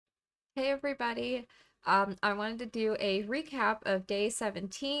Hey everybody. I wanted to do a recap of day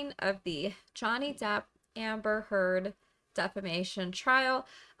 17 of the Johnny Depp Amber Heard defamation trial.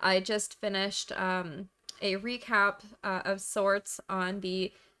 I just finished a recap of sorts on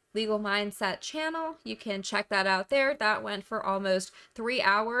the Legal Mindset channel. You can check that out there. That went for almost 3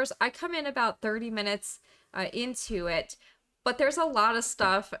 hours. I come in about 30 minutes into it, but there's a lot of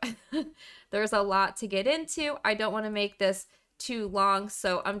stuff. There's a lot to get into. I don't want to make this too long,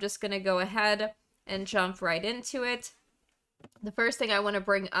 so I'm just going to go ahead and jump right into it. The first thing I want to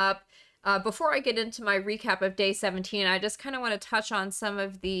bring up before I get into my recap of day 17, I just kind of want to touch on some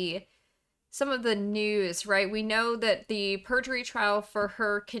of the news, right? We know that the perjury trial for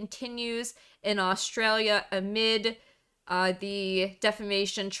her continues in Australia amid the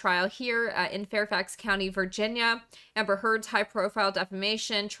defamation trial here in Fairfax County, Virginia. Amber Heard's high-profile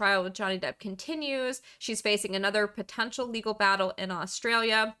defamation trial with Johnny Depp continues. She's facing another potential legal battle in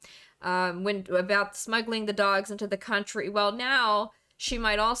Australia about smuggling the dogs into the country. Well, now she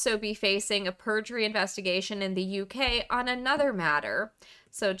might also be facing a perjury investigation in the UK on another matter.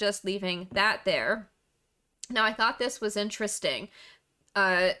 So just leaving that there. Now, I thought this was interesting.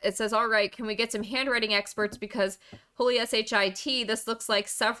 It says, all right, can we get some handwriting experts because holy shit, this looks like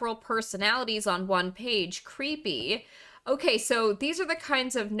several personalities on one page. Creepy. Okay, so these are the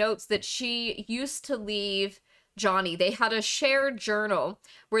kinds of notes that she used to leave Johnny. They had a shared journal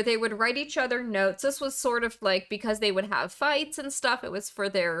where they would write each other notes. This was sort of like because they would have fights and stuff. It was for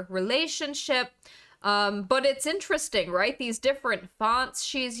their relationship. But it's interesting, right? These different fonts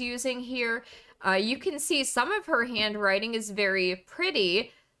she's using here. You can see some of her handwriting is very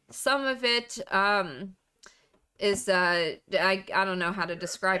pretty. Some of it is, I don't know how to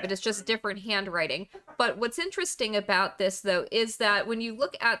describe it. It's just different handwriting. But what's interesting about this, though, is that when you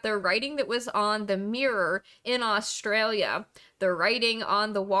look at the writing that was on the mirror in Australia, the writing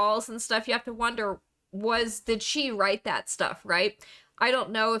on the walls and stuff, you have to wonder, did she write that stuff, right? I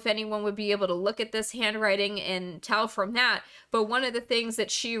don't know if anyone would be able to look at this handwriting and tell from that, but one of the things that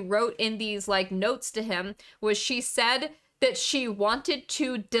she wrote in these like notes to him was she said that she wanted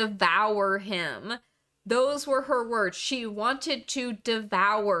to devour him. Those were her words. She wanted to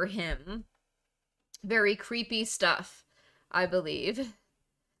devour him. Very creepy stuff, I believe.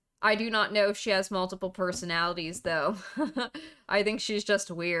 I do not know if she has multiple personalities, though. I think she's just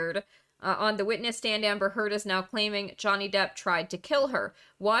weird. On the witness stand, Amber Heard is now claiming Johnny Depp tried to kill her.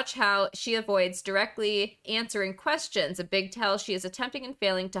 Watch how she avoids directly answering questions. A big tell she is attempting and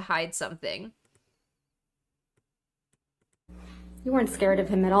failing to hide something. You weren't scared of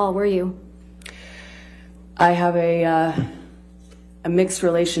him at all, were you? I have a mixed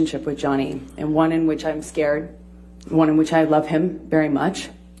relationship with Johnny, and one in which I'm scared, one in which I love him very much.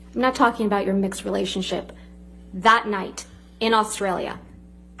 I'm not talking about your mixed relationship. That night in Australia,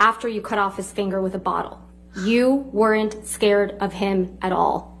 after you cut off his finger with a bottle, you weren't scared of him at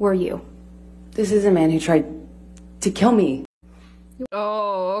all, were you? This is a man who tried to kill me.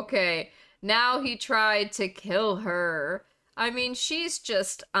 Oh, okay. Now he tried to kill her. I mean, she's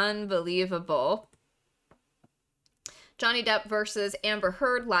just unbelievable. Johnny Depp versus Amber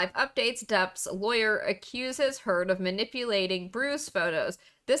Heard live updates. Depp's lawyer accuses Heard of manipulating bruise photos.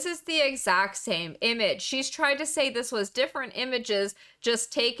 This is the exact same image. She's tried to say this was different images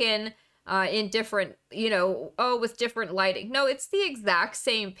just taken in different, with different lighting. No, it's the exact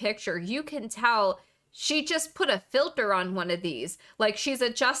same picture. You can tell she just put a filter on one of these. Like, she's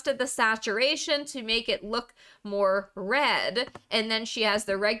adjusted the saturation to make it look more red, and then she has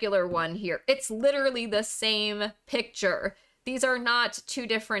the regular one here. It's literally the same picture. These are not two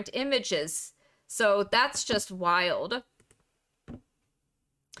different images. So that's just wild.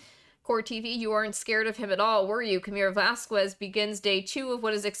 Court TV, you aren't scared of him at all, were you? Camille Vasquez begins day 2 of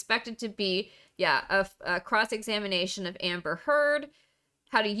what is expected to be, a cross-examination of Amber Heard.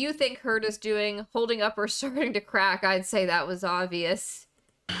 How do you think Heard is doing? Holding up or starting to crack? I'd say that was obvious.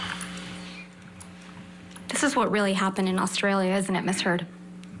 This is what really happened in Australia, isn't it, Miss Heard?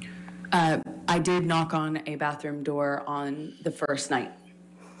 I did knock on a bathroom door on the first night.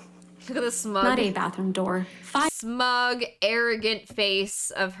 Look at the smug. Not a bathroom door. Smug, arrogant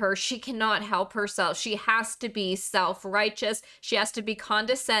face of her. She cannot help herself. She has to be self-righteous. She has to be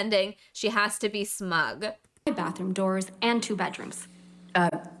condescending. She has to be smug. 5 bathroom doors and 2 bedrooms.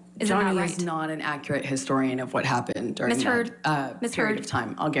 Johnny right? is not an accurate historian of what happened during Miss Heard, that Miss period Heard, of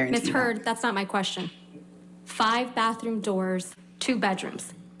time. I'll guarantee Miss you Heard, that's not my question. 5 bathroom doors, 2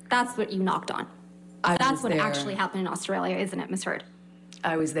 bedrooms. That's what you knocked on. That's what actually happened in Australia, isn't it, Miss Heard?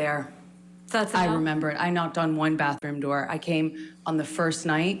 I was there. So that's I remember it. I knocked on one bathroom door. I came on the first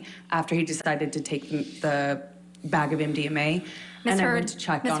night after he decided to take the bag of MDMA. Miss And I Heard, went to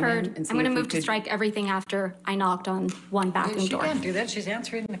check Miss on Heard, him and see I'm going to if we move to could- strike everything after I knocked on one bathroom She door. can't do that. She's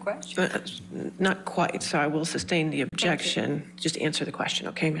answering the question. Not quite, so I will sustain the objection. Just answer the question,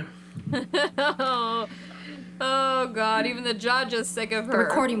 okay, ma'am? Oh God, even the judge is sick of her. The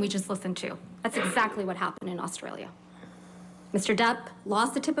recording we just listened to. That's exactly what happened in Australia. Mr. Depp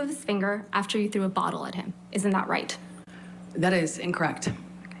lost the tip of his finger after you threw a bottle at him. Isn't that right? That is incorrect.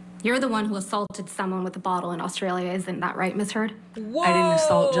 You're the one who assaulted someone with a bottle in Australia. Isn't that right, Miss Heard? Whoa! I didn't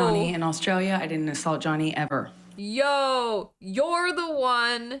assault Johnny in Australia. I didn't assault Johnny ever. Yo, you're the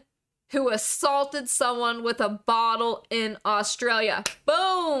one who assaulted someone with a bottle in Australia.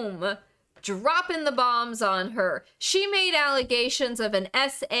 Boom! Dropping the bombs on her. She made allegations of an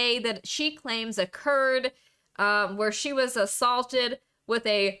SA that she claims occurred where she was assaulted with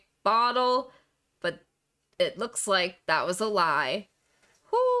a bottle, but it looks like that was a lie.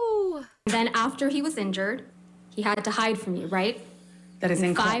 Whoo! Then after he was injured, he had to hide from you, right? That is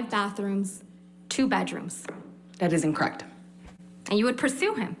incorrect. 5 bathrooms, 2 bedrooms. That is incorrect. And you would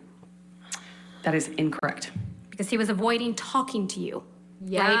pursue him That is incorrect. because he was avoiding talking to you.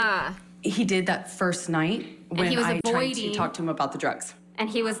 Yeah. Right? He did that first night when he was I tried to avoiding- talk to him about the drugs. And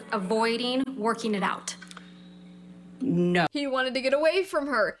he was avoiding working it out. No. He wanted to get away from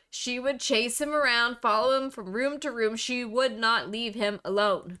her. She would chase him around, follow him from room to room. She would not leave him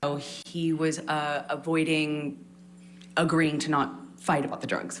alone. No, he was avoiding agreeing to not fight about the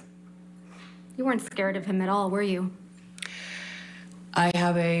drugs. You weren't scared of him at all, were you? I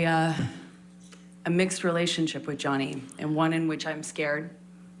have a mixed relationship with Johnny, and one in which I'm scared,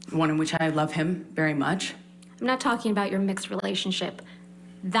 one in which I love him very much. I'm not talking about your mixed relationship.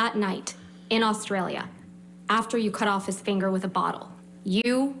 That night in Australia, after you cut off his finger with a bottle,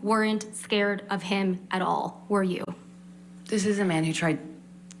 you weren't scared of him at all, were you? This is a man who tried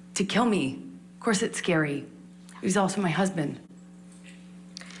to kill me. Of course it's scary. He's also my husband.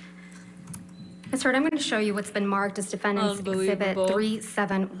 Miss Heard, I'm going to show you what's been marked as Defendant's Exhibit Unbelievable.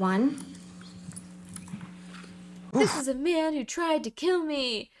 371. This is a man who tried to kill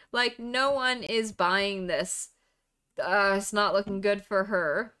me. Like, no one is buying this. It's not looking good for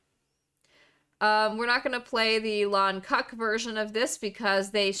her. We're not going to play the Lon Cuck version of this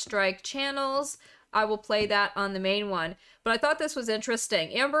because they strike channels. I will play that on the main one. But I thought this was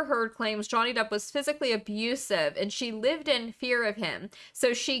interesting. Amber Heard claims Johnny Depp was physically abusive and she lived in fear of him.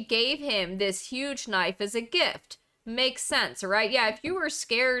 So she gave him this huge knife as a gift. Makes sense, right? Yeah, if you were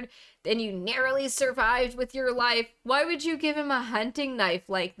scared and you narrowly survived with your life, why would you give him a hunting knife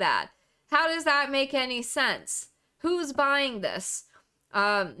like that? How does that make any sense? Who's buying this?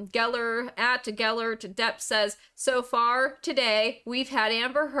 Geller to Depp says, so far today, we've had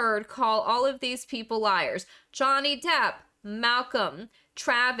Amber Heard call all of these people liars. Johnny Depp, Malcolm,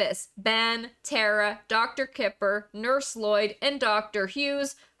 Travis, Ben, Tara, Dr. Kipper, Nurse Lloyd, and Dr.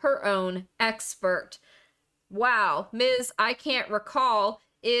 Hughes, her own expert. Wow, Ms. I can't recall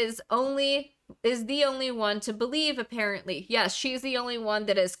is the only one to believe, apparently. Yes, she's the only one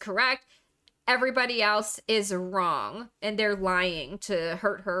that is correct. Everybody else is wrong, and they're lying to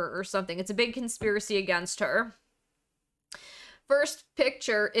hurt her or something. It's a big conspiracy against her. First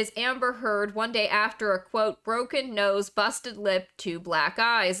picture is Amber Heard one day after a, quote, broken nose, busted lip, 2 black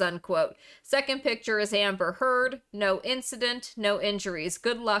eyes, unquote. Second picture is Amber Heard, no incident, no injuries.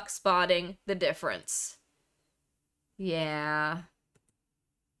 Good luck spotting the difference. Yeah.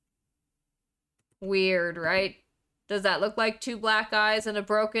 Weird, right? Does that look like 2 black eyes and a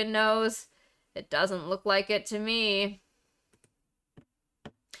broken nose? It doesn't look like it to me.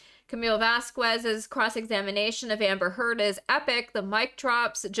 Camille Vasquez's cross-examination of Amber Heard is epic. The mic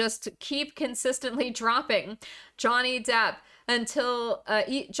drops just keep consistently dropping. Johnny Depp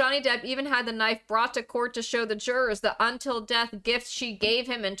even had the knife brought to court to show the jurors the until death gift she gave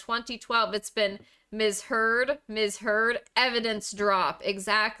him in 2012. It's been Ms. Heard, evidence drop.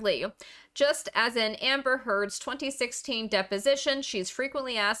 Exactly. Just as in Amber Heard's 2016 deposition, she's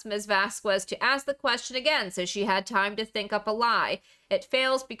frequently asked Ms. Vasquez to ask the question again, so she had time to think up a lie. It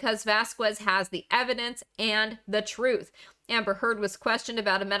fails because Vasquez has the evidence and the truth. Amber Heard was questioned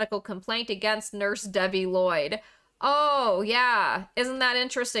about a medical complaint against Nurse Debbie Lloyd. Oh, yeah. Isn't that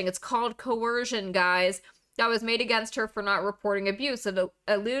interesting? It's called coercion, guys. That was made against her for not reporting abuse. It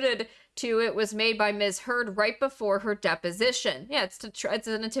alluded to it was made by Ms. Heard right before her deposition. Yeah, it's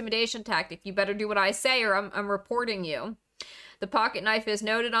an intimidation tactic. You better do what I say or I'm reporting you. The pocket knife is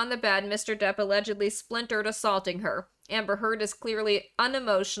noted on the bed. Mr. Depp allegedly splintered, assaulting her. Amber Heard is clearly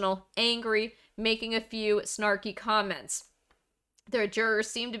unemotional, angry, making a few snarky comments. The jurors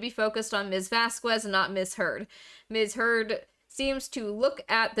seem to be focused on Ms. Vasquez and not Ms. Heard. Ms. Heard seems to look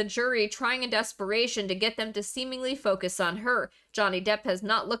at the jury, trying in desperation to get them to seemingly focus on her. Johnny Depp has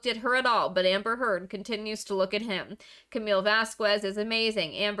not looked at her at all, but Amber Heard continues to look at him. Camille Vasquez is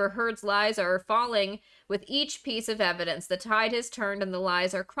amazing. Amber Heard's lies are falling with each piece of evidence. The tide has turned and the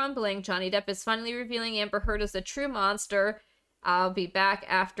lies are crumbling. Johnny Depp is finally revealing Amber Heard as the true monster. I'll be back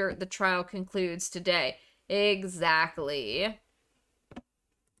after the trial concludes today. Exactly.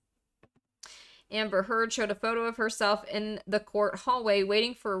 Amber Heard showed a photo of herself in the court hallway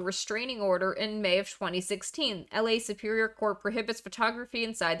waiting for a restraining order in May of 2016. LA Superior Court prohibits photography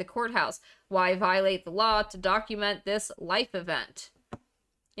inside the courthouse. Why violate the law to document this life event?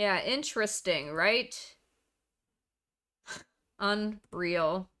 Yeah, interesting, right?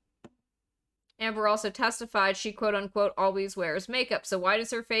 Unreal. Amber also testified she quote-unquote always wears makeup, so why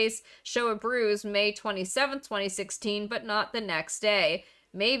does her face show a bruise May 27th, 2016, but not the next day?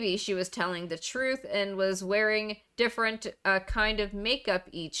 Maybe she was telling the truth and was wearing different kind of makeup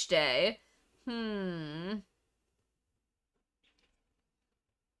each day. Amber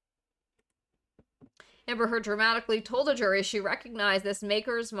Heard dramatically told the jury she recognized this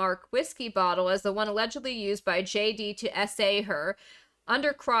Maker's Mark whiskey bottle as the one allegedly used by JD to essay her.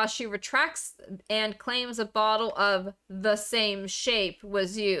 Under cross, she retracts and claims a bottle of the same shape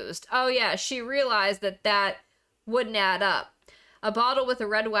was used. Oh yeah, she realized that wouldn't add up. A bottle with a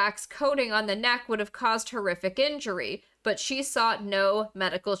red wax coating on the neck would have caused horrific injury, but she sought no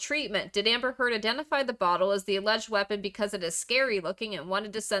medical treatment. Did Amber Heard identify the bottle as the alleged weapon because it is scary looking and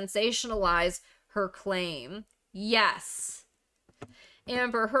wanted to sensationalize her claim? Yes.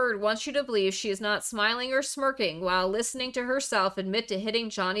 Amber Heard wants you to believe she is not smiling or smirking while listening to herself admit to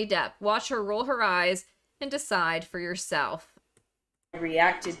hitting Johnny Depp. Watch her roll her eyes and decide for yourself. I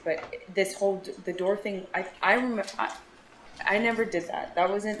reacted, but this whole, the door thing, I remember, I never did that. That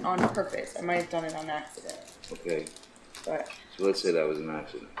wasn't on purpose. I might have done it on accident. Okay. But So let's say that was an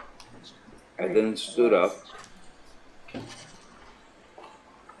accident. I then stood up.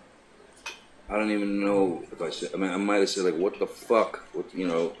 I don't even know if I said, I mean, I might have said, like, what the fuck? What, you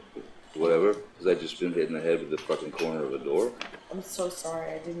know, whatever. Because I just been hit in the head with the fucking corner of a door. I'm so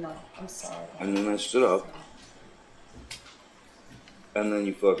sorry. I did not. I'm sorry. And then I stood up. And then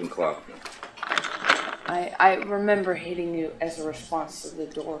you fucking clocked me. I remember hitting you as a response to the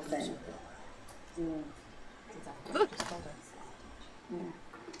door thing.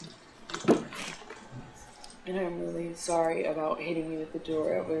 And I'm really sorry about hitting you with the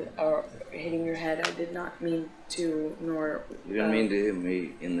door, or hitting your head. I did not mean to, nor... You didn't mean to hit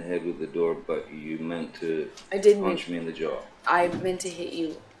me in the head with the door, but you meant to punch me in the jaw. I meant to hit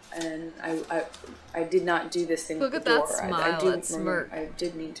you, and I did not do this thing Look with the at door. that smile, that smirk. I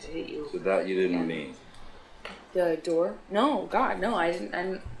did mean to hit you. So that you didn't mean. The door? No, God, no, I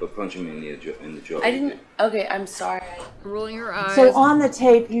didn't. But punching me in the jaw. I didn't. Okay, I'm sorry. Rolling your eyes. So on the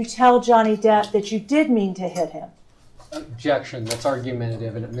tape, you tell Johnny Depp that you did mean to hit him. Objection. That's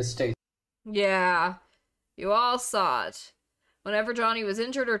argumentative and it misstates. Yeah, you all saw it. Whenever Johnny was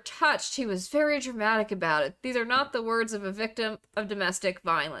injured or touched, he was very dramatic about it. These are not the words of a victim of domestic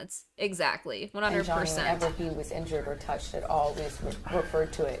violence. Exactly, 100%. And Johnny, whenever he was injured or touched at all, always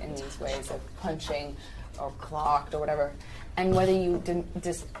referred to it in these ways of punching or clocked or whatever. And whether you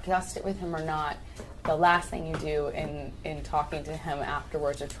discussed it with him or not, the last thing you do in talking to him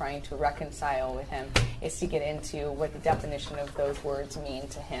afterwards or trying to reconcile with him is to get into what the definition of those words mean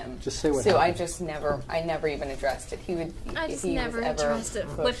to him. Just say what So happened. I never even addressed it. He would, I if just he never was ever addressed it.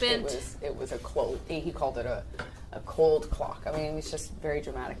 pushed, Flippant. it was a cold, he called it a cold clock. I mean, it was just very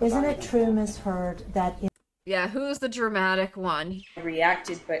dramatic. Isn't about it true, Ms. Heard, that Yeah, who's the dramatic one? I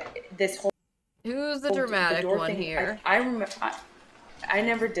reacted, but this whole... Who's the dramatic one thing, here? I remember. I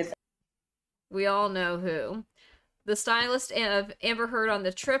never did that. We all know who. The stylist of Amber Heard on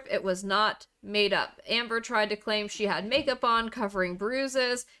the trip, it was not made up. Amber tried to claim she had makeup on, covering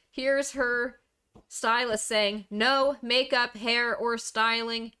bruises. Here's her stylist saying, no makeup, hair, or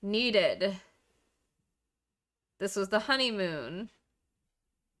styling needed. This was the honeymoon.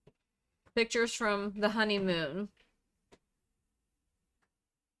 Pictures from the honeymoon.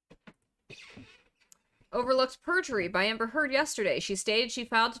 Overlooked perjury by Amber Heard yesterday. She stated she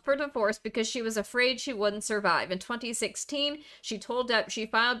filed for divorce because she was afraid she wouldn't survive. In 2016, she told Depp she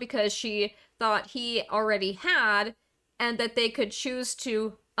filed because she thought he already had and that they could choose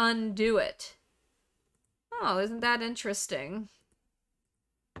to undo it. Oh, isn't that interesting?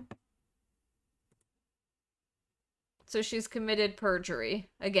 So she's committed perjury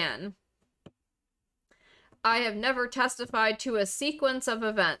again. I have never testified to a sequence of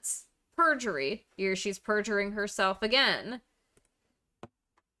events. Perjury. Here she's perjuring herself again.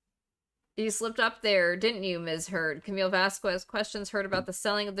 You slipped up there, didn't you, Ms. Heard? Camille Vasquez questions Heard about the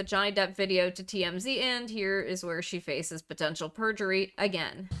selling of the Johnny Depp video to TMZ, and here is where she faces potential perjury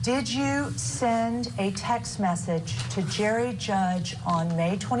again. Did you send a text message to Jerry Judge on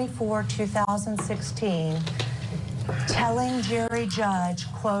May 24, 2016, telling Jerry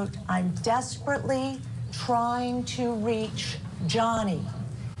Judge, quote, "I'm desperately trying to reach Johnny.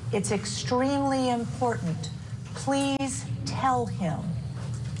 It's extremely important. Please tell him"?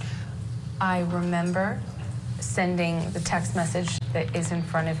 I remember sending the text message that is in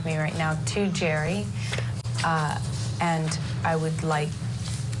front of me right now to Jerry, and I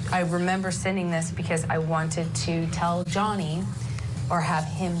remember sending this because I wanted to tell Johnny or have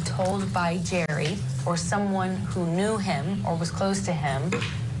him told by Jerry or someone who knew him or was close to him.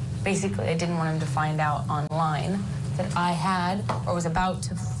 Basically, I didn't want him to find out online that I had or was about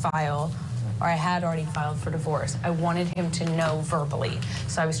to file, or I had already filed for divorce. I wanted him to know verbally.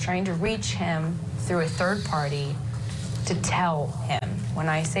 So I was trying to reach him through a third party to tell him. When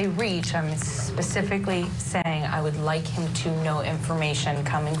I say reach, I'm specifically saying I would like him to know information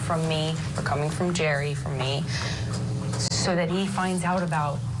coming from me or coming from Jerry, from me, so that he finds out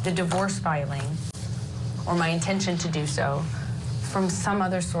about the divorce filing or my intention to do so from some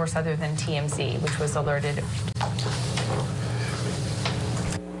other source other than TMZ, which was alerted.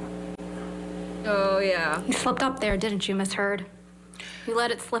 Oh, yeah. You slipped up there, didn't you, Miss Heard? You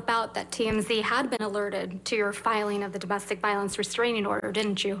let it slip out that TMZ had been alerted to your filing of the domestic violence restraining order,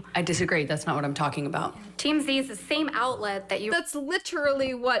 didn't you? I disagree. That's not what I'm talking about. TMZ is the same outlet that you... That's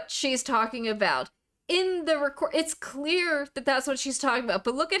literally what she's talking about. In the record, it's clear that that's what she's talking about,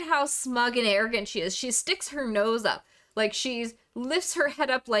 but look at how smug and arrogant she is. She sticks her nose up, like she lifts her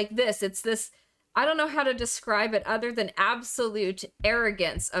head up like this. It's this, I don't know how to describe it other than absolute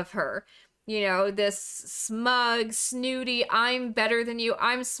arrogance of her. You know, this smug, snooty, I'm better than you,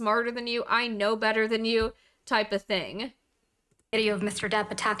 I'm smarter than you, I know better than you type of thing. Video of Mr. Depp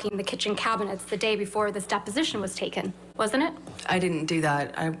attacking the kitchen cabinets the day before this deposition was taken, wasn't it? I didn't do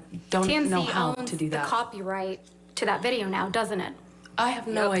that. I don't know how to do that. TMZ owns the copyright to that video now, doesn't it? I have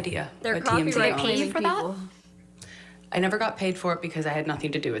no idea. They're what copyright TMZ Did they owns. pay you for that? I never got paid for it because I had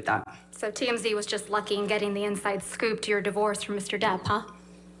nothing to do with that. So TMZ was just lucky in getting the inside scoop to your divorce from Mr. Depp, huh?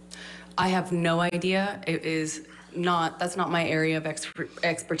 I have no idea. That's not my area of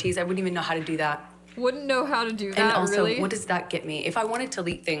expertise. I wouldn't even know how to do that. Wouldn't know how to do that, And also, really? what does that get me? If I wanted to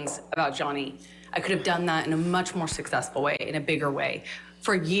leak things about Johnny, I could have done that in a much more successful way, in a bigger way,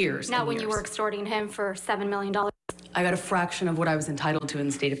 for years. Not and when years. you were extorting him for $7 million. I got a fraction of what I was entitled to in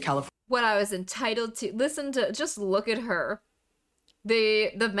the state of California. What I was entitled to. Listen to, just look at her.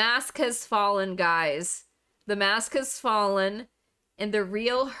 The mask has fallen, guys. The mask has fallen, and the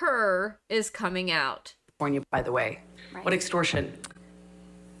real her is coming out. By the way. Right. What extortion?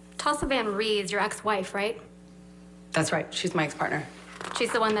 Tassa Van Ree's your ex-wife, right? That's right. She's my ex-partner.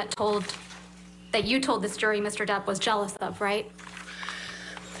 She's the one that you told this jury Mr. Depp was jealous of, right?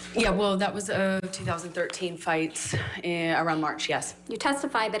 Yeah, well, that was a 2013 fight around March, yes. You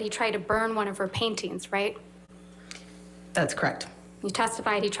testified that he tried to burn one of her paintings, right? That's correct. You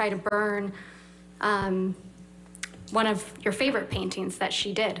testified he tried to burn one of your favorite paintings that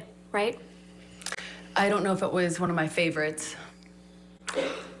she did, right? I don't know if it was one of my favorites.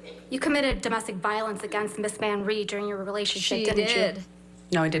 You committed domestic violence against Miss Van Ree during your relationship, didn't you?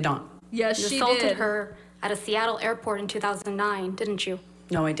 No, I did not. Yes, You she assaulted did. her at a Seattle airport in 2009, didn't you?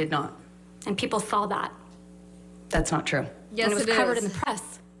 No, I did not. And people saw that. That's not true. Yes, And it was it covered is. in the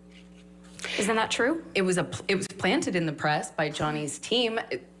press. Isn't that true? It was planted in the press by Johnny's team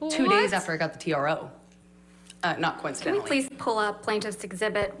 2 What? days after I got the TRO. Not Can we coincidentally. please pull up Plaintiff's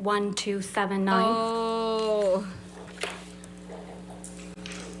Exhibit 1279? Oh.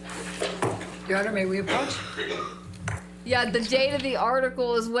 Your Honor, may we approach? Yeah, the date of the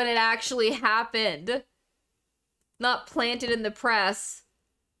article is when it actually happened. Not planted in the press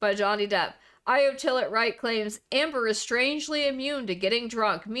by Johnny Depp. Io Tillett-Wright claims Amber is strangely immune to getting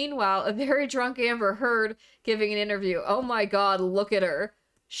drunk. Meanwhile, a very drunk Amber Heard giving an interview. Oh my god, look at her.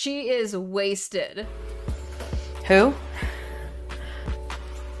 She is wasted. Who?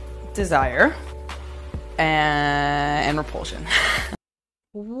 Desire. And repulsion.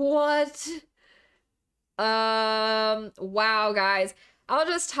 What? Wow, guys. I'll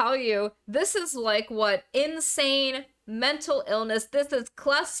just tell you, this is like what insane mental illness. This is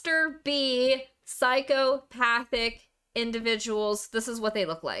cluster B psychopathic individuals. This is what they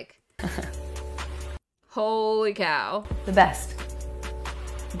look like. Holy cow. The best.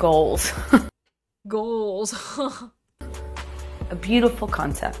 Goals. Goals. A beautiful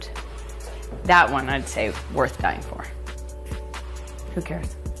concept. That one I'd say worth dying for. Who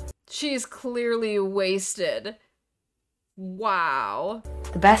cares? She's clearly wasted. Wow.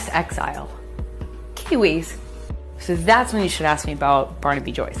 The best exile. Kiwis. So that's when you should ask me about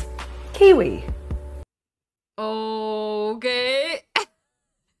Barnaby Joyce. Kiwi. Okay.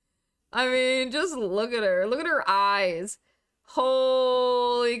 I mean, just look at her. Look at her eyes.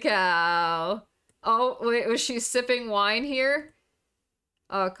 Holy cow. Oh, wait, was she sipping wine here?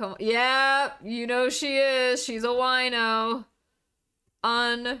 Oh, come on. Yeah, you know she is. She's a wino.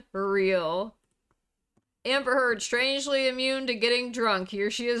 Unreal. Amber Heard, strangely immune to getting drunk. Here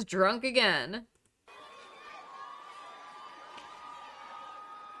she is drunk again.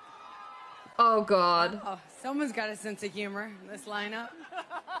 Oh, God. Oh, someone's got a sense of humor in this lineup.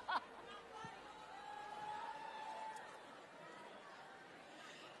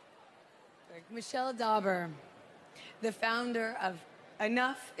 Michelle Dauber, the founder of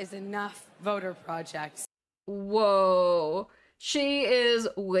Enough is Enough Voter Project. Whoa. She is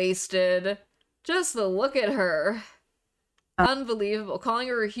wasted. Just the look at her. Unbelievable. Calling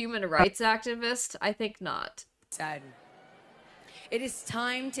her a human rights activist? I think not. Said, it is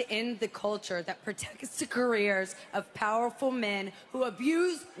time to end the culture that protects the careers of powerful men who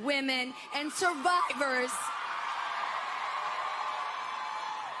abuse women and survivors.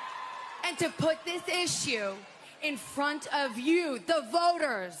 And to put this issue in front of you, the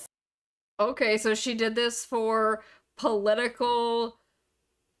voters. Okay, so she did this for political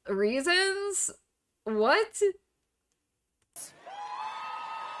reasons? What?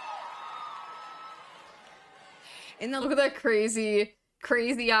 Look at that crazy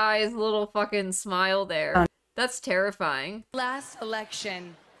eyes, little fucking smile there. That's terrifying. Last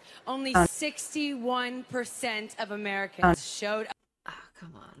election, only 61% of Americans showed up. Oh,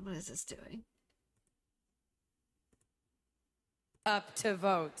 come on. What is this doing? Up to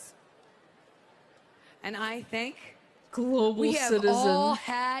vote. And I think global we have citizen. all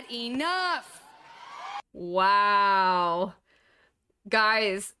had enough. Wow.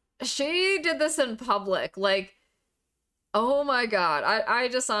 Guys, she did this in public. Like, oh my God. I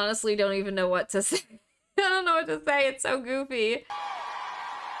just honestly don't even know what to say. I don't know what to say. It's so goofy.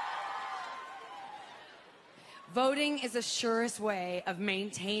 Voting is the surest way of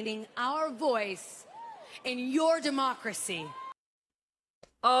maintaining our voice in your democracy.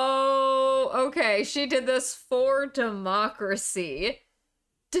 Oh, okay. She did this for democracy.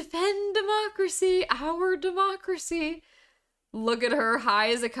 Defend democracy, our democracy. Look at her,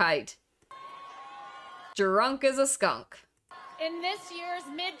 high as a kite. Drunk as a skunk. In this year's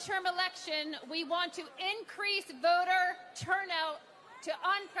midterm election, we want to increase voter turnout to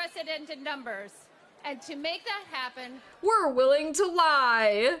unprecedented numbers. And to make that happen, we're willing to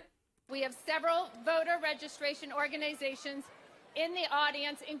lie. We have several voter registration organizations in the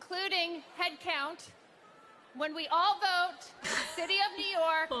audience, including Headcount. When we all vote, City of New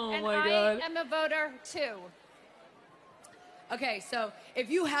York, and I am a voter too. Okay, so if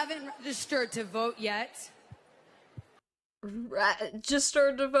you haven't registered to vote yet.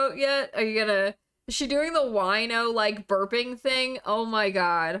 Registered to vote yet? Are you gonna... Is she doing the wino, like, burping thing? Oh my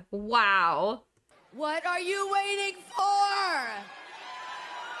God. Wow. What are you waiting for?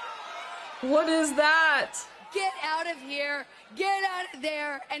 What is that? Get out of here, get out of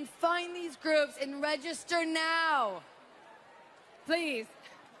there, and find these groups and register now. Please.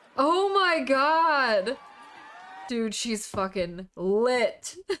 Oh my God. Dude, she's fucking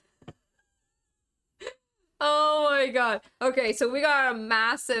lit. Oh my God. Okay, so we got a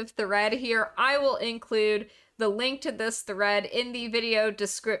massive thread here. I will include the link to this thread in the video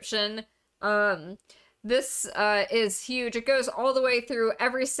description. This is huge. It goes all the way through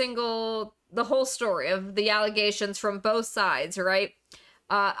the whole story of the allegations from both sides, right?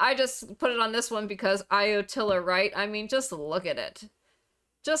 I just put it on this one because Ayotilla, right? I mean, just look at it.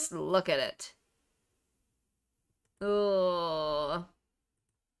 Just look at it. Ugh.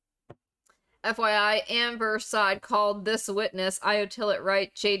 FYI, Amber's side called this witness Ayotilla,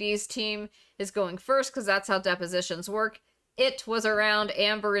 right? JD's team is going first because that's how depositions work. It was around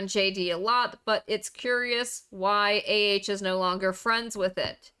Amber and JD a lot, but it's curious why AH is no longer friends with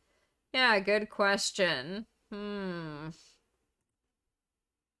it. Yeah, good question.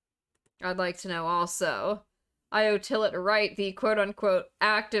 I'd like to know also. Ayotilla, right, the quote-unquote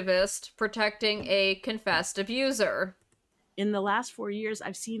activist protecting a confessed abuser. In the last 4 years,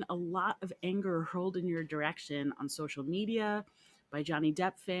 I've seen a lot of anger hurled in your direction on social media by Johnny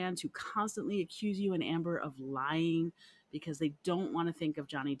Depp fans who constantly accuse you and Amber of lying because they don't want to think of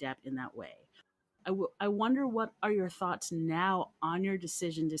Johnny Depp in that way. I wonder what are your thoughts now on your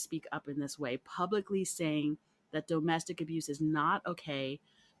decision to speak up in this way, publicly saying that domestic abuse is not okay,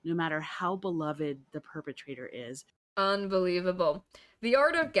 no matter how beloved the perpetrator is. Unbelievable. The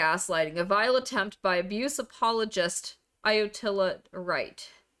Art of Gaslighting, a vile attempt by abuse apologist Ayotilla Wright.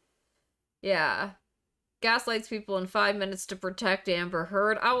 Yeah. Gaslights people in 5 minutes to protect Amber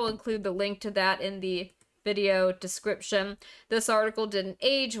Heard. I will include the link to that in the video description. This article didn't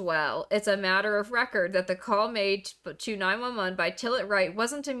age well. It's a matter of record that the call made to 911 by Tillett Wright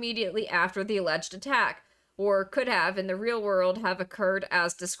wasn't immediately after the alleged attack, or could have, in the real world, have occurred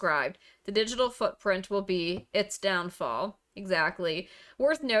as described. The digital footprint will be its downfall. Exactly.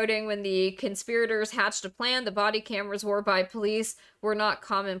 Worth noting, when the conspirators hatched a plan, the body cameras worn by police were not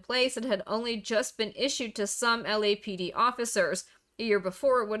commonplace and had only just been issued to some LAPD officers. A year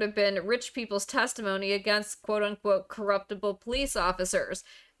before, it would have been rich people's testimony against quote-unquote corruptible police officers.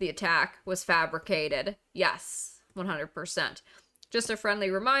 The attack was fabricated. Yes, 100%. Just a friendly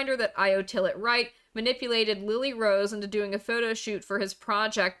reminder that Io Tillett Wright manipulated Lily Rose into doing a photo shoot for his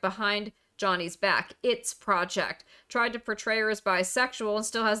project behind Johnny's back. Its project. Tried to portray her as bisexual and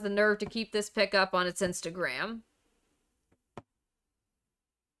still has the nerve to keep this pic up on its Instagram.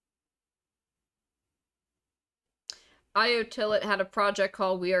 Io Tillett had a project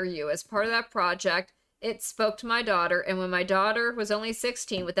called We Are You. As part of that project, it spoke to my daughter, and when my daughter was only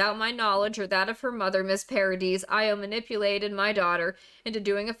 16, without my knowledge or that of her mother, Miss Paradis, Io manipulated my daughter into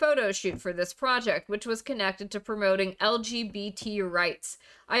doing a photo shoot for this project, which was connected to promoting LGBT rights.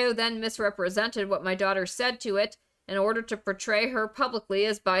 Io then misrepresented what my daughter said to it in order to portray her publicly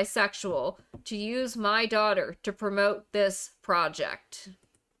as bisexual, to use my daughter to promote this project.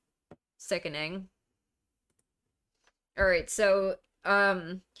 Sickening. Alright, so,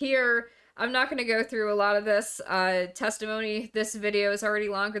 here, I'm not going to go through a lot of this testimony. This video is already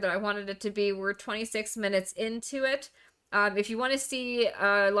longer than I wanted it to be. We're 26 minutes into it. If you want to see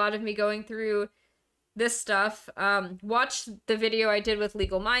a lot of me going through this stuff, watch the video I did with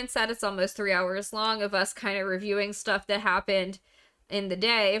Legal Mindset. It's almost 3 hours long of us kind of reviewing stuff that happened in the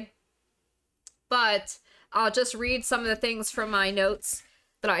day. But I'll just read some of the things from my notes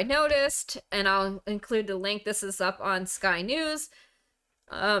that I noticed, and I'll include the link. This is up on Sky News.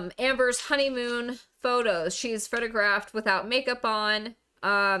 Amber's honeymoon photos. She's photographed without makeup on,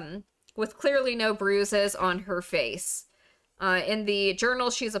 with clearly no bruises on her face. In the journal,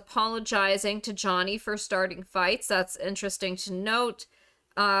 she's apologizing to Johnny for starting fights. That's interesting to note.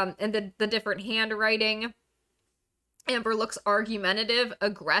 And the different handwriting. Amber looks argumentative,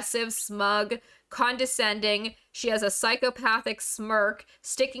 aggressive, smug, condescending. She has a psychopathic smirk,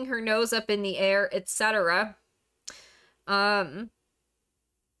 sticking her nose up in the air, etc. Talking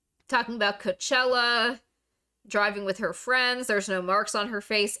about Coachella, driving with her friends. There's no marks on her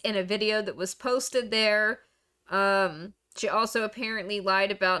face in a video that was posted there. She also apparently lied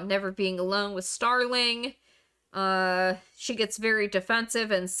about never being alone with Starling. She gets very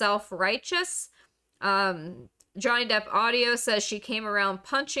defensive and self-righteous. Johnny Depp audio says she came around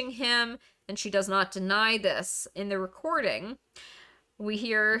punching him, and she does not deny this. In the recording, we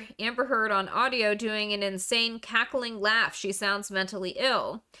hear Amber Heard on audio doing an insane cackling laugh. She sounds mentally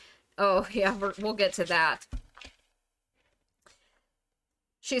ill. Oh, yeah, we'll get to that.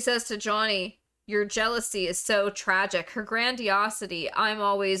 She says to Johnny, "Your jealousy is so tragic. Her grandiosity, I'm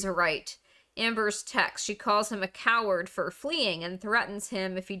always right." Amber's text, she calls him a coward for fleeing and threatens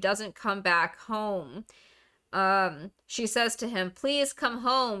him if he doesn't come back home. She says to him, "Please come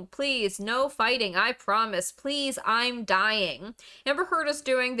home. Please, no fighting. I promise. Please, I'm dying." Amber Heard is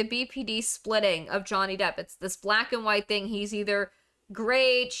doing the BPD splitting of Johnny Depp. It's this black and white thing. He's either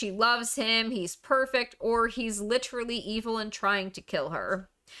great, she loves him, he's perfect, or he's literally evil and trying to kill her.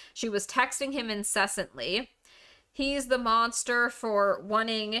 She was texting him incessantly. He's the monster for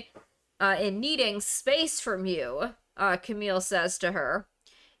wanting and needing space from you, Camille says to her.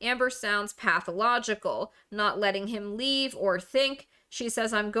 Amber sounds pathological, not letting him leave or think. She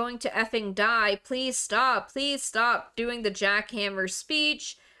says, "I'm going to effing die. Please stop, doing the jackhammer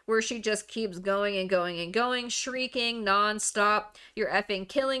speech, where she just keeps going and going and going, shrieking nonstop. "You're effing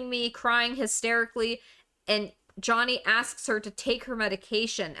killing me," crying hysterically. And Johnny asks her to take her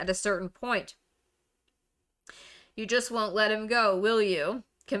medication at a certain point. "You just won't let him go, will you?"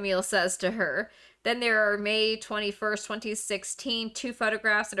 Camille says to her. Then there are May 21st, 2016, 2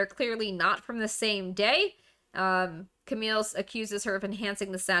 photographs that are clearly not from the same day. Camille accuses her of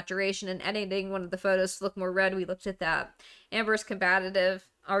enhancing the saturation and editing one of the photos to look more red. We looked at that. Amber's combative,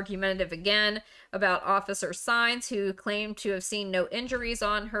 argumentative again about Officer Sines, who claimed to have seen no injuries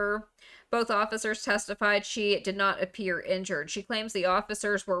on her. Both officers testified she did not appear injured. She claims the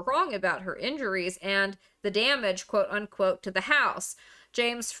officers were wrong about her injuries and the damage, quote unquote, to the house.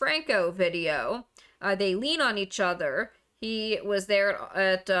 James Franco video. They lean on each other. He was there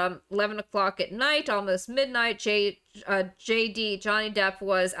at 11 o'clock at night, almost midnight. Johnny Depp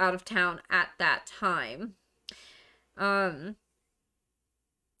was out of town at that time.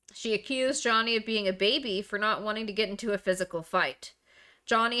 She accused Johnny of being a baby for not wanting to get into a physical fight.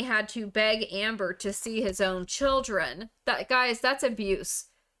 Johnny had to beg Amber to see his own children. Guys, that's abuse.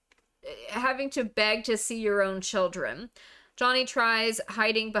 Having to beg to see your own children. Johnny tries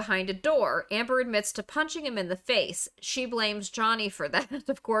hiding behind a door. Amber admits to punching him in the face. She blames Johnny for that.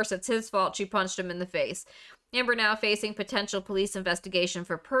 Of course, it's his fault she punched him in the face. Amber now facing potential police investigation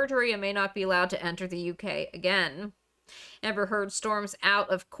for perjury and may not be allowed to enter the UK again. Amber Heard storms out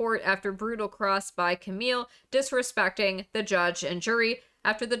of court after brutal cross by Camille, disrespecting the judge and jury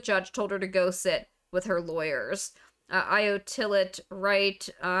after the judge told her to go sit with her lawyers. Io Tillett Wright,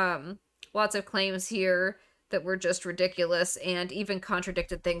 lots of claims here that were just ridiculous and even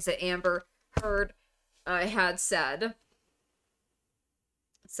contradicted things that Amber Heard had said.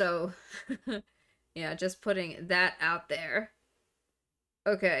 So, yeah, just putting that out there.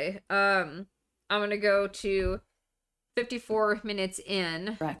 Okay, I'm gonna go to 54 minutes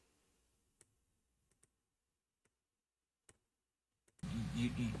in. Right.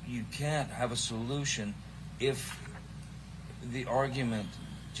 You can't have a solution if the argument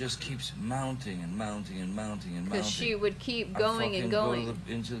just keeps mounting and mounting and mounting and mounting. Because she would keep going and going. Go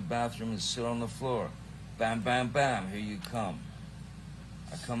into the bathroom and sit on the floor. Bam, bam, bam, here you come.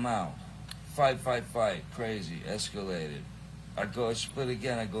 I come out. Fight, crazy, escalated. I split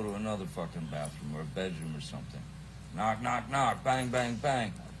again, I go to another fucking bathroom or a bedroom or something. Knock, knock, knock, bang, bang,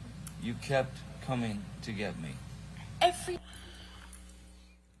 bang. You kept coming to get me.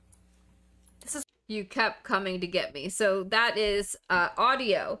 You kept coming to get me. So that is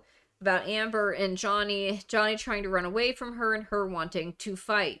audio about Amber and Johnny. Johnny trying to run away from her and her wanting to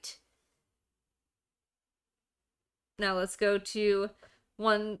fight. Now let's go to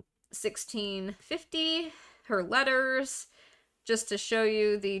 1:16:50. Her letters. Just to show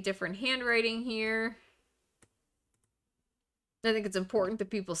you the different handwriting here. I think it's important that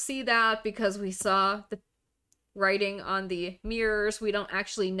people see that because we saw the writing on the mirrors. We don't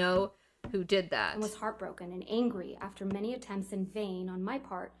actually know who did that. I was heartbroken and angry after many attempts in vain on my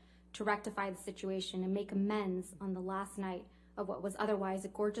part to rectify the situation and make amends on the last night of what was otherwise a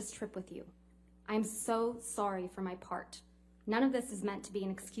gorgeous trip with you. I am so sorry for my part. None of this is meant to be an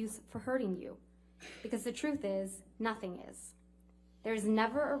excuse for hurting you, because the truth is, nothing is. There is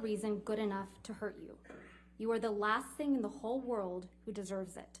never a reason good enough to hurt you. You are the last thing in the whole world who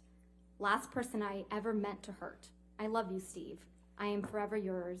deserves it. Last person I ever meant to hurt. I love you, Steve. I am forever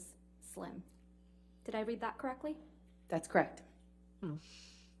yours, Slim. Did I read that correctly? That's correct.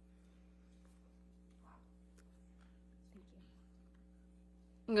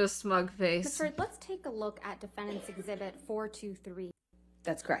 Go smug face. Ms. Heard, let's take a look at Defendant's Exhibit 423.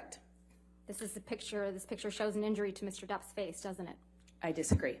 That's correct. This picture shows an injury to Mr. Depp's face, doesn't it? I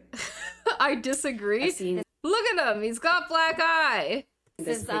disagree. I disagree? Look at him. He's got black eye.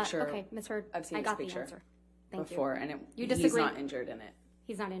 This picture. Okay, Ms. Heard, I've seen I got this the picture answer. Thank before, you. and You he's disagree? not injured in it.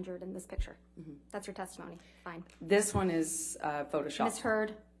 He's not injured in this picture. That's your testimony. Fine. This one is Photoshop. Ms.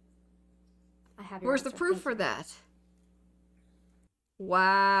 Heard, I have your Where's the answer. proof for that?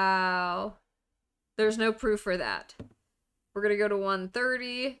 Wow. There's no proof for that. We're gonna go to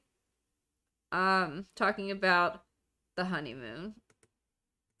 1:30. Talking about the honeymoon.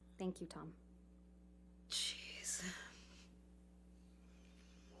 Thank you, Tom. Jeez.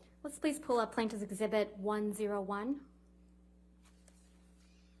 Let's please pull up Plaintiff's Exhibit 101.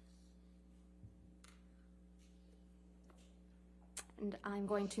 And I'm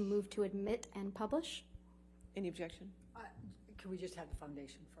going to move to admit and publish. Any objection? Can we just have the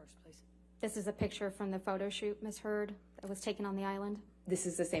foundation first, please? This is a picture from the photo shoot, Ms. Heard, that was taken on the island. This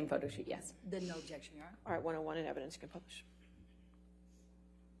is the same photo shoot, yes. Then no objection, Your Honor. All right, 101 in evidence, you can publish.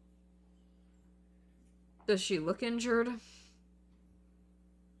 Does she look injured?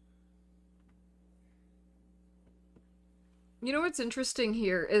 You know what's interesting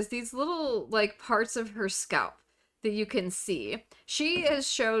here is these little, like, parts of her scalp that you can see. She has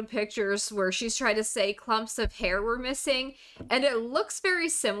showed pictures where she's tried to say clumps of hair were missing, and it looks very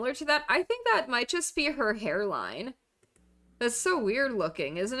similar to that. I think that might just be her hairline. That's so weird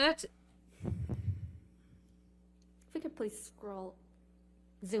looking, isn't it? If we could please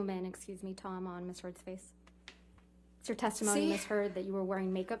zoom in, excuse me, Tom, on Ms. Heard's face. It's your testimony, Ms. Heard, that you were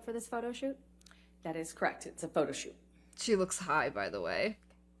wearing makeup for this photo shoot? That is correct. It's a photo shoot. She looks high, by the way.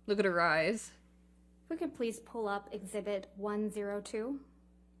 Look at her eyes. If we could please pull up Exhibit 102.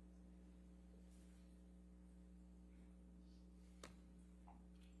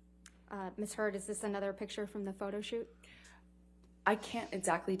 Ms. Heard, is this another picture from the photo shoot? I can't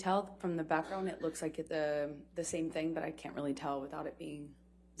exactly tell from the background. It looks like the same thing, but I can't really tell without it being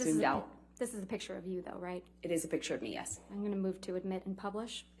zoomed out. This is a picture of you, though, right? It is a picture of me, yes. I'm going to move to admit and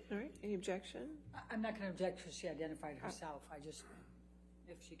publish. All right, any objection? I'm not going to object because she identified herself. I just,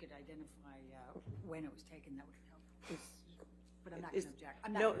 if she could identify when it was taken, that would help. But I'm not going to object.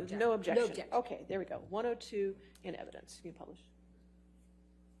 I'm not No, gonna object. no objection. No objection. Okay, there we go. 102 in evidence. You can publish.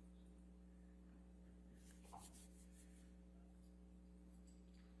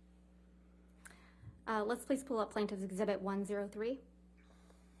 Let's please pull up Plaintiff's Exhibit 103.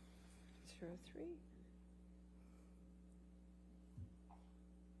 03.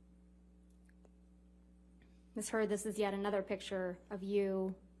 Ms. Heard, this is yet another picture of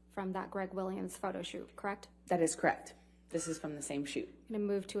you from that Greg Williams photo shoot, correct? That is correct. This is from the same shoot. I'm going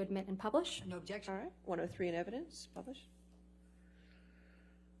to move to admit and publish. No objection. All right, 103 in evidence. Publish.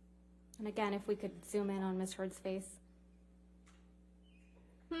 And again, if we could zoom in on Ms. Heard's face.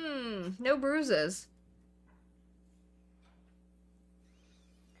 No bruises.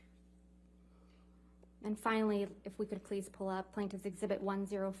 And finally, if we could please pull up Plaintiff's Exhibit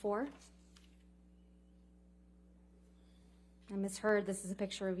 104. And Ms. Heard, this is a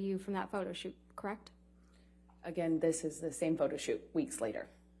picture of you from that photo shoot, correct? Again, this is the same photo shoot weeks later.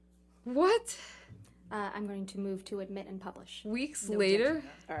 What? I'm going to move to admit and publish. Weeks No later?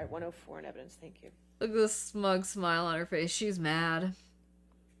 objection. All right, 104 in evidence. Thank you. Look at this smug smile on her face. She's mad.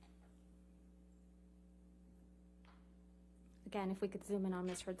 Again, if we could zoom in on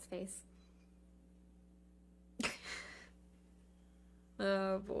Ms. Heard's face.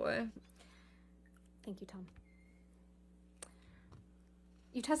 Oh, boy. Thank you, Tom.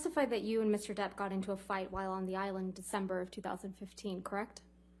 You testified that you and Mr. Depp got into a fight while on the island in December of 2015, correct?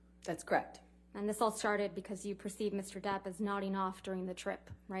 That's correct. And this all started because you perceived Mr. Depp as nodding off during the trip,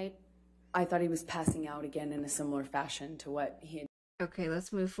 right? I thought he was passing out again in a similar fashion to what he had. Okay,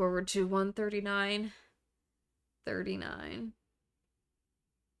 let's move forward to 139. 39.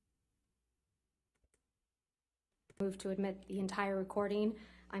 Move to admit the entire recording.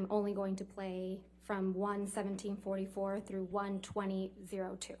 I'm only going to play from 1:17:44 through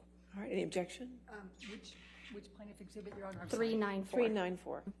 1:20:02. All right, any objection? Which plaintiff exhibit you're on? I'm 394.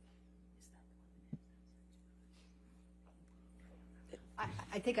 394.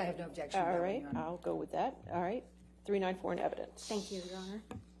 I think I have no objection. to All that right, one, Your Honor. I'll go with that. All right, 394 in evidence. Thank you, Your Honor.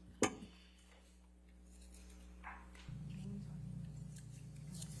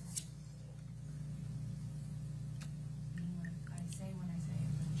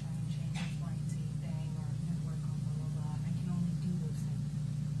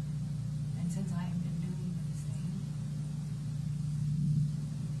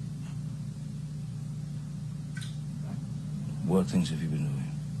 What things have you been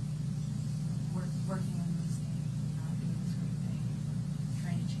doing? Working on this thing, not doing this great thing,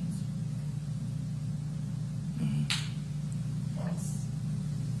 trying to change once,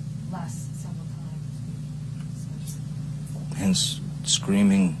 last several times. Hence,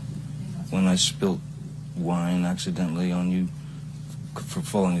 screaming when I spilt wine accidentally on you for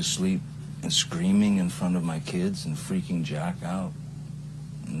falling asleep, and screaming in front of my kids and freaking Jack out.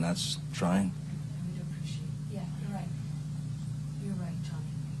 And that's trying. Yeah, you're right. You're right, Johnny.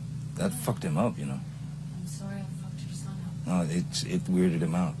 That fucked him up, you know. I'm sorry I fucked your son up. No, it weirded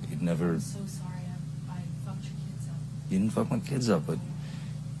him out. He'd never. I'm so sorry I fucked your kids up. You didn't fuck my kids up, but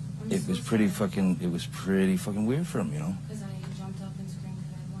it was pretty fucking. It was pretty fucking weird for him, you know. Because I jumped up and screamed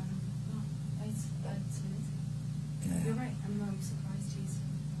because I wanted. No, that's Yeah. You're right. I'm surprised he's.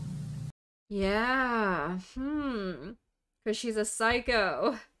 Yeah. Because she's a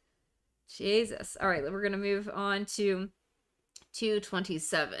psycho. Jesus. All right, we're going to move on to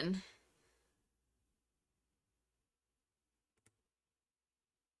 227.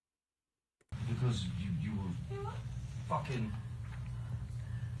 Because you were fucking.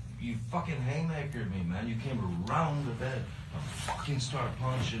 You fucking haymakered me, man. You came around the bed and fucking started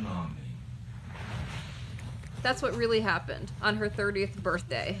punching on me. That's what really happened on her 30th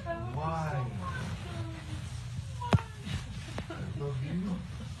birthday. Why? I love you.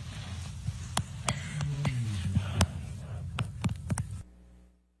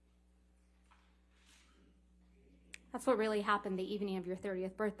 That's what really happened the evening of your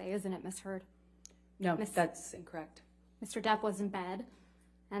 30th birthday, isn't it, Miss Heard? No, that's incorrect. Mr. Depp was in bed,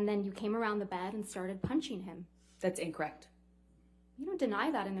 and then you came around the bed and started punching him. That's incorrect. You don't deny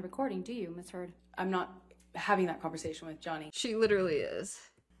that in the recording, do you, Miss Heard? I'm not having that conversation with Johnny. She literally is.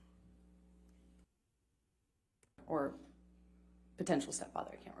 Or potential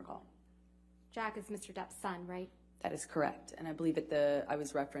stepfather, I can't recall. Jack is Mr. Depp's son, right? That is correct. And I believe I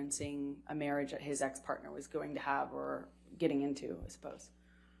was referencing a marriage that his ex-partner was going to have or getting into, I suppose.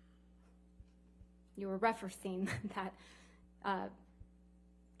 You were referencing that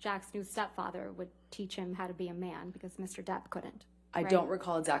Jack's new stepfather would teach him how to be a man because Mr. Depp couldn't. I don't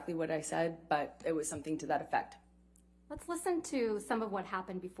recall exactly what I said, but it was something to that effect. Let's listen to some of what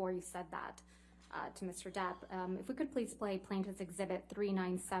happened before you said that to Mr. Depp. If we could please play Plaintiff's Exhibit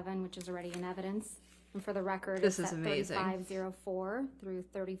 397, which is already in evidence. And for the record, This it's is at amazing. 3504 through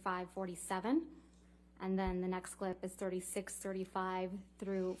 3547. And then the next clip is 3635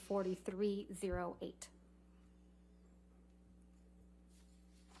 through 4308.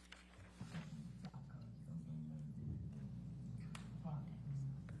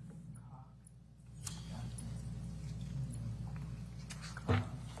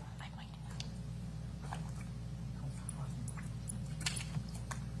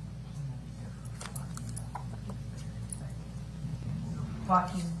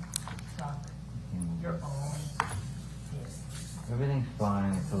 Fucking suck your own dick. Everything's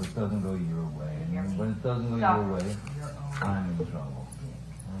fine until it doesn't go your way. And when it doesn't go your way, I'm in trouble.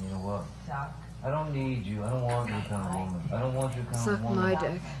 And you know what? Suck. I don't need you. I don't want your kind of woman. I don't want your kind Suck of woman. my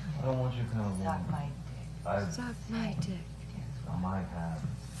dick. I don't want your kind of woman. Suck my dick. Suck my dick. I might have.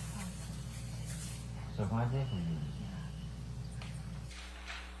 Suck my dick or you?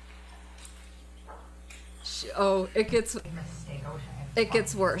 Oh, it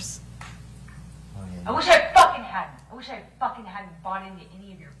gets worse. I wish I fucking hadn't. I wish I fucking hadn't bought into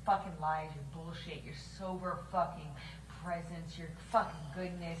any of your fucking lies, your bullshit, your sober fucking presence, your fucking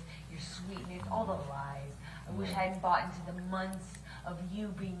goodness, your sweetness, all the lies. I wish I hadn't bought into the months of you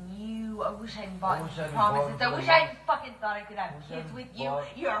being you. I wish I hadn't bought into the promises. I wish I hadn't fucking thought I could have kids with you.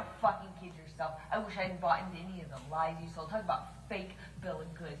 You're a fucking kid yourself. I wish I hadn't bought into any of the lies you sold. Talk about fake bill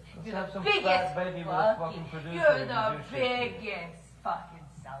of goods. You're the biggest fucking producer. You're the biggest fucking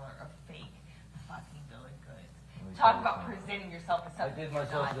seller of fake fucking bill of goods. Talk about presenting yourself as something. I did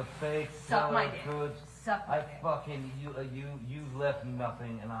myself as a fake Suck my seller of dick. goods. Suck my I dick. fucking you've left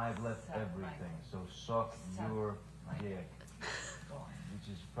nothing and I've left everything. So suck your dick. Which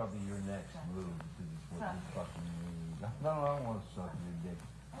is probably your next move because it's what you fucking need. No, I don't want to suck your dick.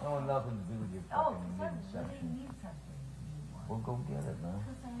 I don't want nothing to do with your fucking midsection. Well, go get it, man.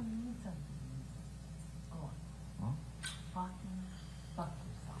 Because I need something. Go on. Huh? Fucking fuck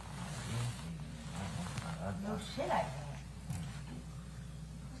yourself. No I shit, I don't.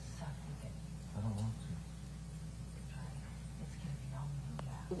 Go suck your dick. don't want to. It's gonna be all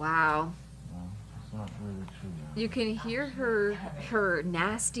me. Wow. No, it's not really true. Man. You can hear her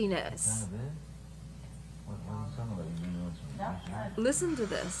nastiness. Kind of it. What are you talking about? You know it's Listen to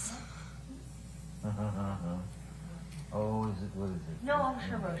this. Oh, is it? What is it? No, I'm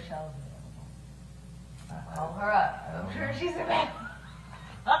sure Rochelle's available. Call her up. I'm sure she's available.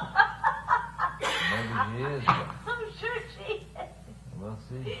 Maybe she is. I'm sure she is. We'll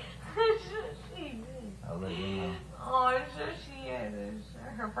see. I'm sure she is. I'll let you know. Oh, I'm sure she is.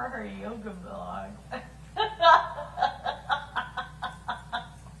 I'm sure for her yoga blog.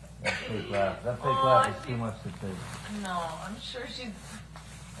 That fake laugh. That fake laugh is too much to take. No, I'm sure she's.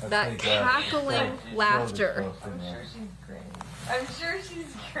 That cackling laughter. I'm sure she's great. I'm sure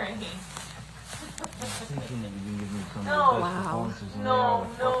she's great. Thinking that you can give me some No, of the best performances in there, no,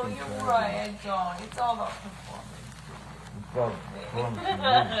 fucking you're tragedy. right. I don't. It's all about performance. It's about performance and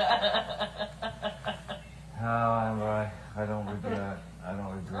music. How am I? I don't regret. I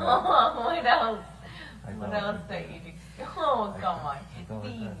don't regret. Oh, what else? I What don't else regret. that you do? Oh, come on. I don't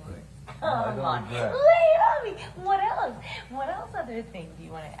regret. Come I don't on. regret. Lay it on me. What else? What else other things do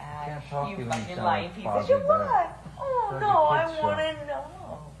you want to add? Can't talk You to you when you fucking sound lying like piece of Foggy shit. Bear. What? Oh, Start no, your I kids show. want to know.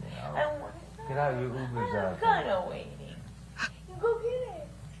 Yeah, I want to know. Get out your Ubers I'm out. kind of waiting. You go get it.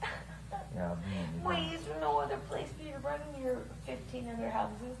 Yeah, I'll be in Wait, is there no other place for you to run in your 15 other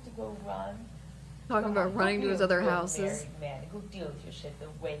houses to go run? Talking Come about on, running go to be his a other good houses. married man. Go deal with your shit the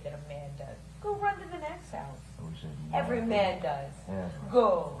way that a man does. Go run to the next house. I wish I knew. Every man does. Yeah.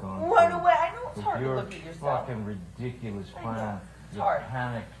 Go. Going Run through away. I know it's with hard to your look at yourself. fucking ridiculous I know. plan. It's Your hard.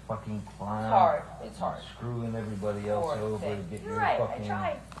 panicked fucking plan. It's hard. It's hard. Screwing everybody else Poor over thing. to get You're your right. fucking. I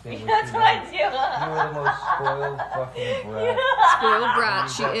tried. thing with That's you. what I do. You're the most spoiled fucking brat. Spoiled brat,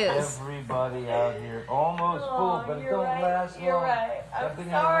 she You got is. Everybody out here almost Oh, full, but it you're don't right. last You're long. right. I've I'm been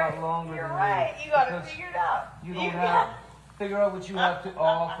sorry. here a lot longer You're than right. you. You got to because figure it out. You don't have. Figure out what you have to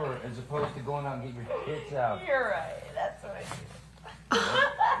offer as opposed to going out and get your tits out. You're right. That's what I do.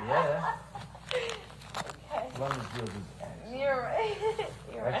 Yeah. Okay. London feels his ass. You're right.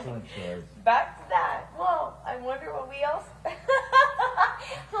 You're right. Excellent choice. Back to that. Well, I wonder what we else. I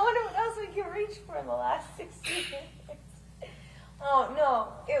wonder what else we can reach for in the last 60 minutes. Oh no,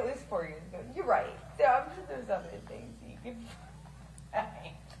 it was 4 years ago. You're right. I'm sure there's other things you could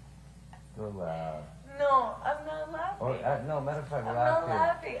so loud. No, I'm not laughing. Or, no, matter of fact, I'm laugh not here.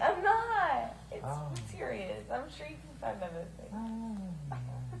 laughing. I'm not. It's Oh. serious. I'm sure you can find other things.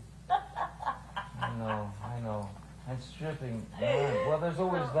 I know. And stripping. Man, well, there's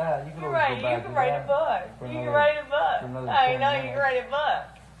always that. You can You're always right. go back You can to write that a book. for You another- can write a for book. another I 10 know you minutes. can write a book.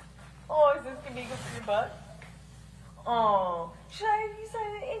 Oh, is this gonna be good for your book? Oh, should I have you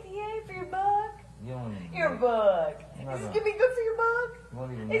sign an NDA for your book? You don't even Your book. I'm not Is this gonna- gonna be good for your book? You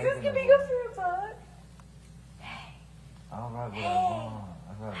won't even Is make this it gonna a be book. good for your book? I'll write what I want.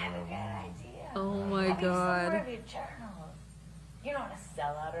 I'll write what I want. Oh my Have you seen god. more of your journals? You're not a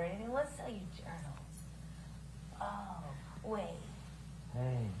sellout or anything. Let's sell you journals. Oh, wait.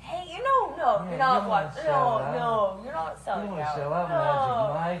 Hey. Hey, no, Yeah, you're you not don't what? wanna sell out. No, you're not selling You don't wanna out. sell out,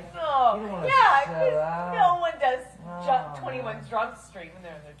 no, Magic Mike. No, You don't wanna yeah, sell 'cause out. no one does No, 21 Drug Street when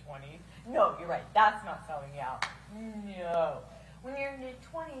they're in their 20s. No, you're right. That's not selling out. No. When you're in your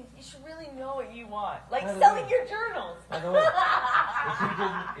 20s, you should really know what you want. Like By the selling way- your journals. By the way,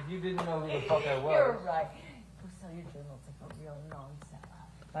 if you didn't know who the fuck I was. You're right. Go sell your journals like a real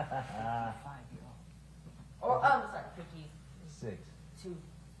non-sellout. 55-year-old. Or, I'm sorry, 6.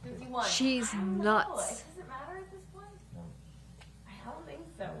 51. She's I don't know. nuts. Does it matter at this point? No. I don't think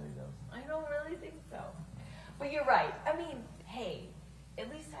so. It really doesn't. I don't really think so. But you're right. I mean, hey, at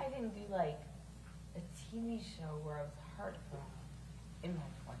least I didn't do like a TV show where I was heartbroken in my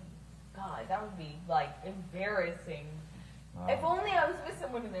 20s. God, that would be like embarrassing. Wow. If only I was with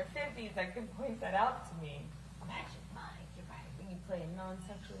someone in their 50s that could point that out to me. Magic Mike, you're right. When you play a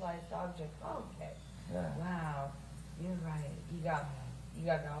non-sexualized object. Okay. Yeah. Wow. You're right. You got me. You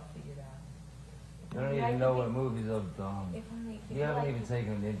got it all figured out. You don't even know what movies I've done. If only it could You be haven't like even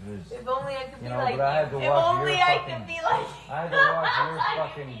taken an interest. If only I could You be know, like but I had to you. If watch only your I fucking. could be like I had to watch your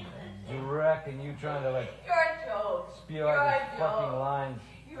fucking direct and you trying to like You're a joke. spew You're out a these fucking joke. lines.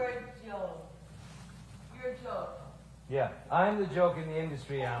 You're a joke. You're a joke. Yeah, I'm the joke in the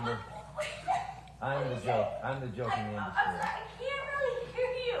industry, Amber. I'm the joke. I'm the joke in the I'm industry. sorry, I can't really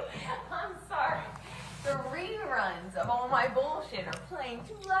hear you. I'm sorry. The reruns of all my bullshit are playing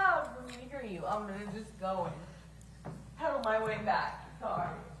too loud for me to hear you. I'm gonna just go and pedal my way back. Sorry.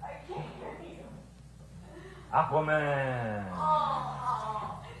 I can't hear you. Aquaman.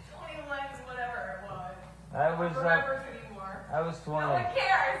 Oh, 21 is whatever it was. I was Who remembers anymore? I was 20. No one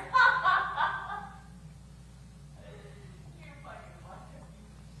cares.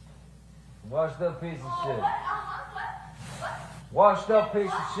 Washed up piece of shit. What? Washed up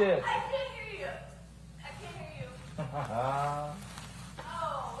piece of shit. I can't hear you. I can't hear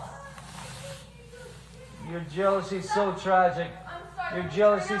you. Your jealousy's so tragic. I'm sorry. Your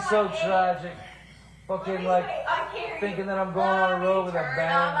jealousy's so tragic. Fucking like I can't hear thinking you. that I'm going on a road with a Turn on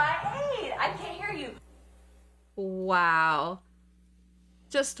band. my aid. I can't hear you. Wow.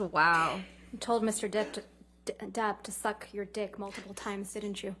 Just wow. You told Mr. Depp to suck your dick multiple times,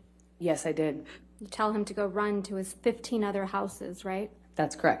 didn't you? Yes, I did. You tell him to go run to his 15 other houses, right?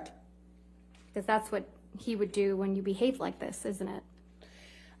 That's correct. Because that's what he would do when you behave like this, isn't it?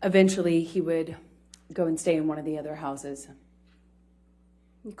 Eventually, he would go and stay in one of the other houses.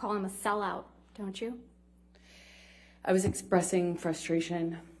 You call him a sellout, don't you? I was expressing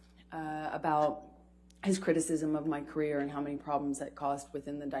frustration about his criticism of my career and how many problems that caused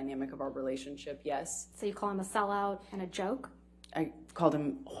within the dynamic of our relationship, yes. So you call him a sellout and a joke? I called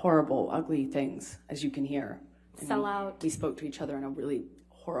him horrible, ugly things, as you can hear. And Sellout. We spoke to each other in a really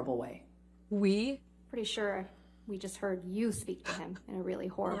horrible way. We? Pretty sure we just heard you speak to him in a really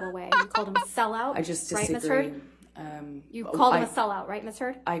horrible way. You called him a sellout, I just right, Miss disagree. Heard? You called him a sellout, right, Miss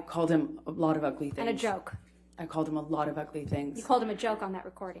Heard? I called him a lot of ugly things. And a joke. I called him a lot of ugly things. You called him a joke on that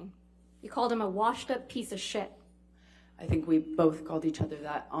recording. You called him a washed-up piece of shit. I think we both called each other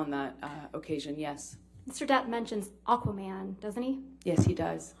that on that occasion, yes. Mr. Depp mentions Aquaman, doesn't he? Yes, he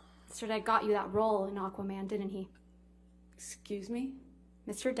does. Mr. Depp got you that role in Aquaman, didn't he? Excuse me?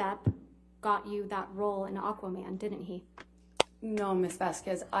 Mr. Depp got you that role in Aquaman, didn't he? No, Miss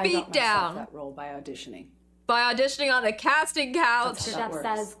Vasquez, I Beat got down. myself that role by auditioning. By auditioning on the casting couch. Mr. that Depp works.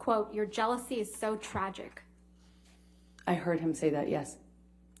 says, quote, your jealousy is so tragic. I heard him say that, yes.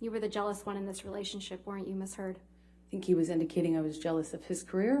 You were the jealous one in this relationship, weren't you, Miss Heard? I think he was indicating I was jealous of his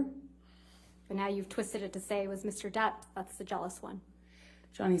career. But now you've twisted it to say it was Mr. Depp that's the jealous one.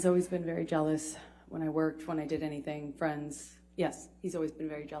 Johnny's always been very jealous when I worked, when I did anything, friends. Yes, he's always been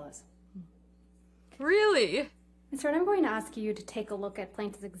very jealous. Really? Miss Heard, I'm going to ask you to take a look at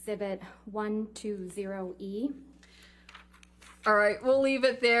Plaintiff's Exhibit 120E. All right, we'll leave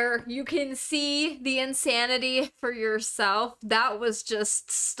it there. You can see the insanity for yourself. That was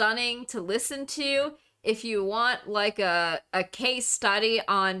just stunning to listen to. if you want like a case study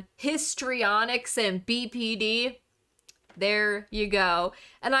on histrionics and BPD, there you go.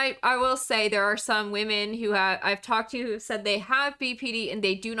 And I will say there are some women who I've talked to who have said they have BPD and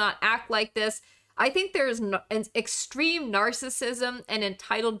they do not act like this. I think there's an extreme narcissism and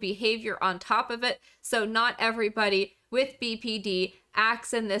entitled behavior on top of it. So not everybody with BPD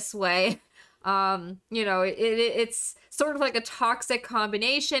acts in this way. You know, it's sort of like a toxic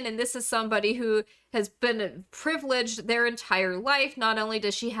combination. And this is somebody who has been privileged their entire life. Not only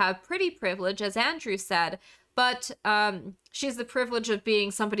does she have pretty privilege, as Andrew said, but she has the privilege of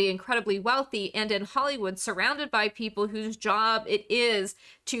being somebody incredibly wealthy and in Hollywood, surrounded by people whose job it is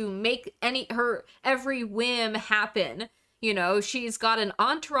to make her every whim happen. You know, she's got an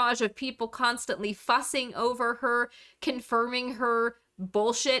entourage of people constantly fussing over her, confirming her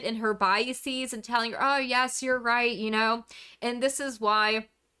bullshit and her biases and telling her, oh, yes, you're right, you know. And this is why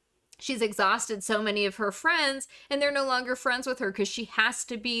she's exhausted so many of her friends, and they're no longer friends with her because she has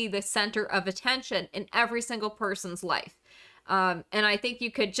to be the center of attention in every single person's life. And I think you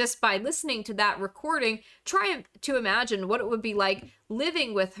could, just by listening to that recording, try to imagine what it would be like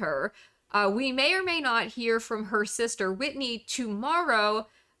living with her. We may or may not hear from her sister Whitney tomorrow.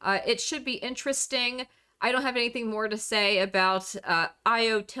 It should be interesting. I don't have anything more to say about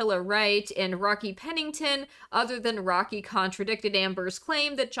Io Tilla Wright and Rocky Pennington, other than Rocky contradicted Amber's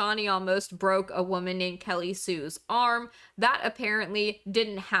claim that Johnny almost broke a woman named Kelly Sue's arm. That apparently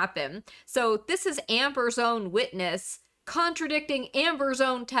didn't happen. So this is Amber's own witness contradicting Amber's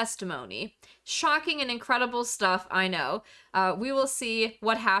own testimony. Shocking and incredible stuff, I know. We will see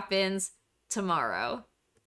what happens tomorrow.